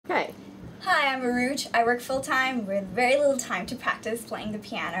Hi, I'm Aruj. I work full-time with very little time to practice playing the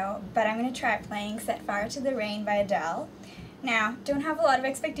piano, but I'm going to try playing Set Fire to the Rain by Adele. Now, don't have a lot of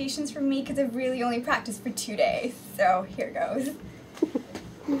expectations from me because I've really only practiced for 2 days, so here goes.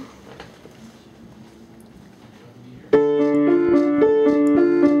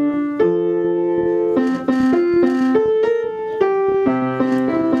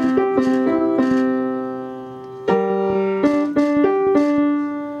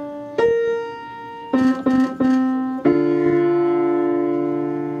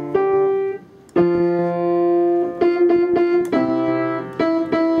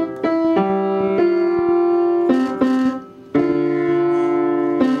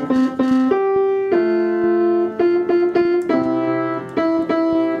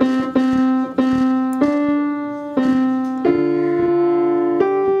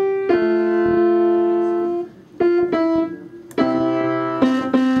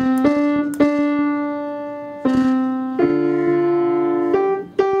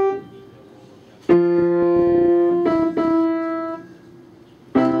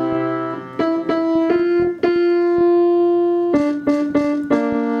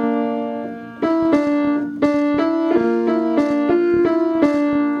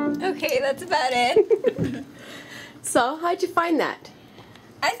 Okay, that's about it. So, how'd you find that?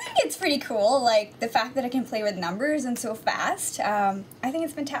 I think it's pretty cool, like the fact that I can play with numbers and so fast. I think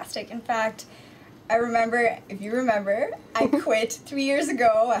it's fantastic. In fact, I remember, if you remember, I quit 3 years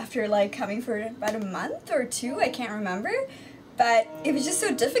ago after like coming for about a month or 2, I can't remember. But it was just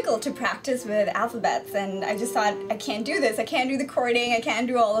so difficult to practice with alphabets, and I just thought, I can't do this, I can't do the chording, I can't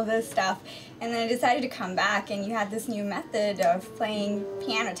do all of this stuff. And then I decided to come back, and you had this new method of playing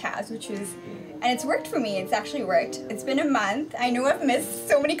piano tabs, and it's worked for me, it's actually worked. It's been a month, I know I've missed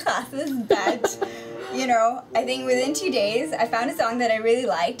so many classes, but you know, I think within 2 days I found a song that I really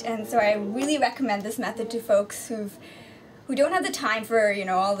liked, and so I really recommend this method to folks who don't have the time for, you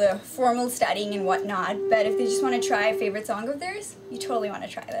know, all the formal studying and whatnot, but if they just want to try a favorite song of theirs, you totally want to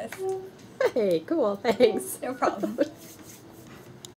try this. Hey, cool, thanks. No problem.